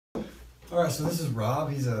All right, so this is Rob.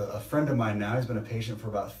 He's a friend of mine now. He's been a patient for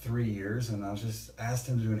about 3 years, and I was just asked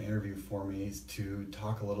him to do an interview for me to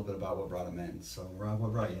talk a little bit about what brought him in. So, Rob,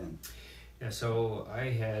 what brought you in? Yeah, so I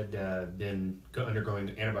had been undergoing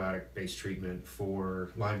antibiotic-based treatment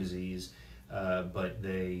for Lyme disease, but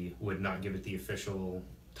they would not give it the official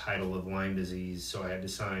title of Lyme disease, so I had to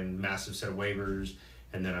sign a massive set of waivers,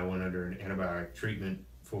 and then I went under an antibiotic treatment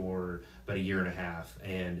for about 1.5 years,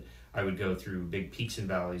 and I would go through big peaks and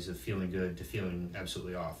valleys of feeling good to feeling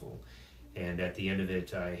absolutely awful. And at the end of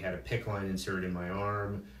it, I had a PICC line inserted in my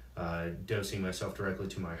arm, dosing myself directly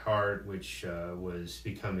to my heart, which would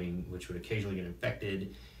occasionally get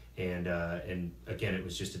infected. And again, it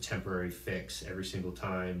was just a temporary fix every single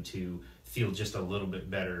time to feel just a little bit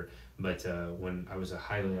better. But when I was a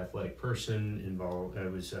highly athletic person involved, I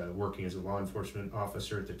was working as a law enforcement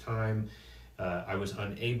officer at the time. I was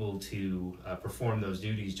unable to perform those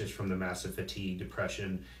duties just from the massive fatigue,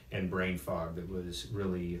 depression, and brain fog that was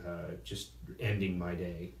really just ending my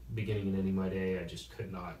day. Beginning and ending my day, I just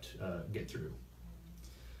could not get through.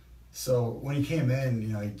 So when he came in,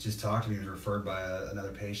 he just talked to me. He was referred by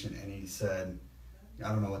another patient, and he said, I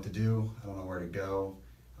don't know what to do. I don't know where to go.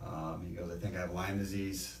 He goes, I think I have Lyme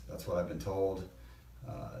disease. That's what I've been told.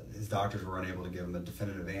 His doctors were unable to give him a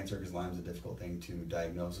definitive answer because Lyme is a difficult thing to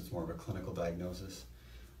diagnose. It's more of a clinical diagnosis.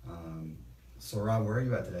 So Rob, where are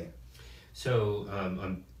you at today? So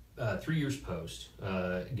I'm 3 years post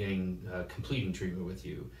completing treatment with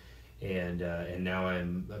you, and now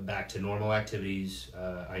I'm back to normal activities.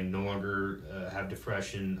 I no longer have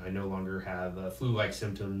depression. I no longer have flu-like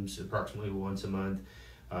symptoms approximately once a month.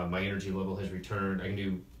 My energy level has returned. I can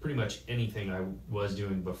do pretty much anything I was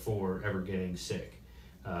doing before ever getting sick.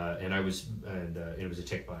 It was a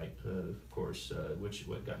tick bite, of course, which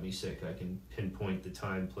what got me sick. I can pinpoint the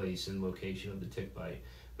time, place, and location of the tick bite.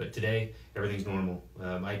 But today, everything's normal.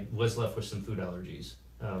 I was left with some food allergies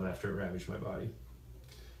after it ravaged my body.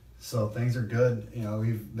 So things are good.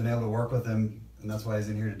 We've been able to work with him, and that's why he's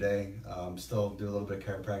in here today. Still do a little bit of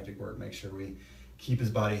chiropractic work, make sure we keep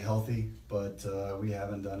his body healthy, but we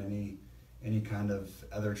haven't done any kind of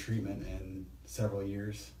other treatment in several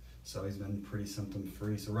years. So he's been pretty symptom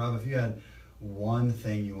free. So Rob, if you had one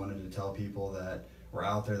thing you wanted to tell people that were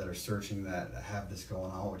out there that are searching that have this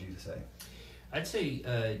going on, what would you say? I'd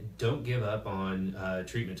say don't give up on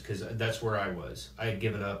treatments, because that's where I was. I had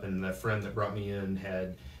given up, and the friend that brought me in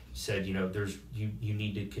had said, you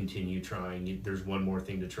need to continue trying. There's one more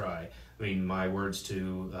thing to try. I mean, my words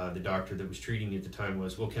to the doctor that was treating me at the time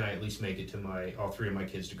was, well, can I at least make it to all 3 of my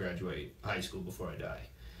kids to graduate high school before I die?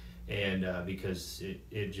 And because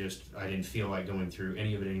I didn't feel like going through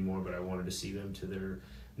any of it anymore, but I wanted to see them to their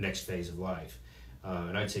next phase of life.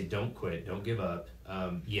 And I'd say don't quit, don't give up.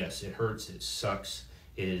 Yes, it hurts, it sucks.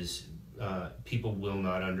 People will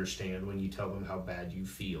not understand when you tell them how bad you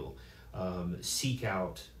feel. Seek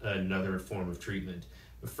out another form of treatment.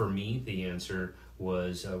 For me, the answer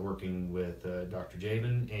was working with Dr.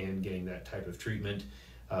 Jaban and getting that type of treatment.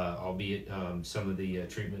 Albeit some of the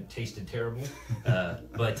treatment tasted terrible,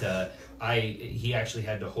 but he actually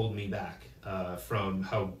had to hold me back from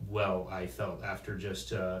how well I felt after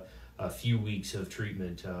just a few weeks of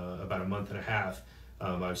treatment, about 1.5 months.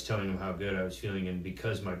 I was telling him how good I was feeling, and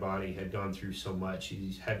because my body had gone through so much,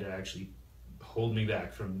 he had to actually hold me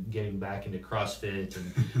back from getting back into CrossFit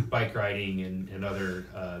and bike riding and other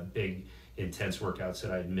big, intense workouts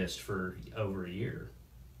that I'd missed for over a year.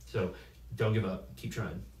 So don't give up. Keep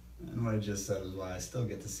trying. And what I just said is why I still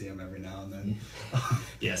get to see him every now and then.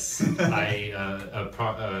 Yes.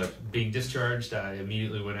 Being discharged, I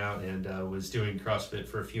immediately went out and was doing CrossFit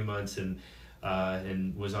for a few months and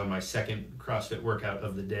was on my second CrossFit workout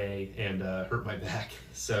of the day and hurt my back.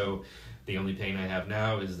 So the only pain I have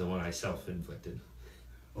now is the one I self-inflicted.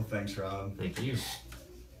 Well, thanks, Rob. Thank you.